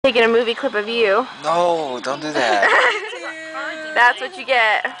Taking a movie clip of you. No, don't do that. That's what you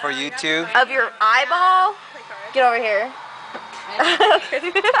get. For YouTube? Of your eyeball? Get over here.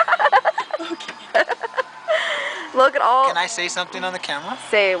 Look at all. Can I say something on the camera?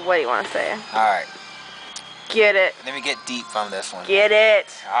 Say what you want to say. Alright. Get it. Let me get deep on this one. Get it.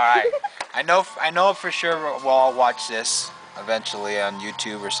 Alright. I know for sure we'll all watch this eventually on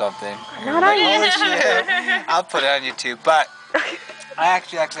YouTube or something. Not on YouTube. I'll put it on YouTube. But I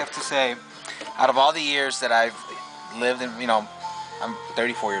actually have to say, out of all the years that I've lived in, I'm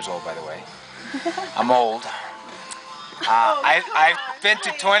 34 years old, by the way. I'm old. I've been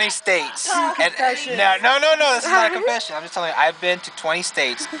to 20 states. No, this is not a confession. I'm just telling you, I've been to 20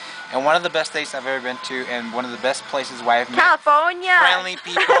 states, and one of the best states I've ever been to, and one of the best places where I've met California. Friendly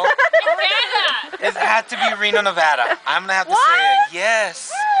people. It had to be Reno, Nevada. I'm gonna have to say it.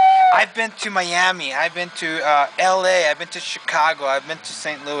 Yes. I've been to Miami. I've been to LA. I've been to Chicago. I've been to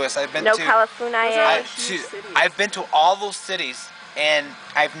St. Louis. I've been to California. I've been to all those cities, and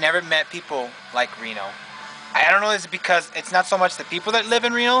I've never met people like Reno. I don't know if it's because it's not so much the people that live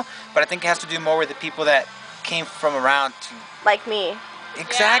in Reno, but I think it has to do more with the people that came from around to... Like me.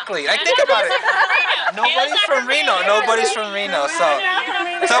 Exactly. Yeah. Think about it. Nobody's from Reno. Nobody's from Reno. So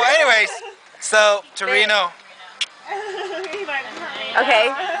anyways, to Reno. Okay.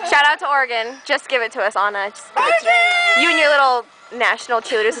 Shout out to Oregon. Just give it to us, Anna. Just give it to you and your little National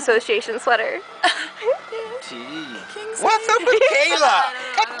Cheerleaders Association sweater. Gee. What's up with Kayla?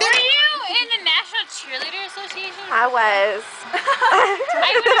 Were you in the National Cheerleader Association? I was.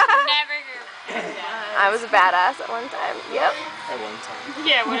 I would have never heard of that. I was a badass at one time. Yep. At one time.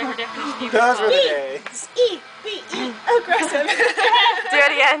 Yeah, whatever definition you Those were the days. B-E, aggressive. Do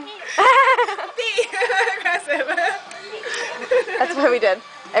it again. B, aggressive. That's what we did.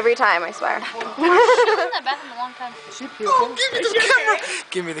 Every time, I swear. She was in the bathroom a long time. Is she puking? Oh, give me the camera.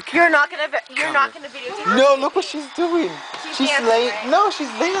 Give me the camera. You're not gonna videotape. No, look what she's doing. She's laying. Right? No, she's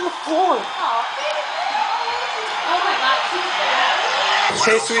laying on the floor. Oh my God.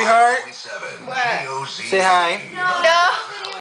 Say, sweetheart. Say hi. No.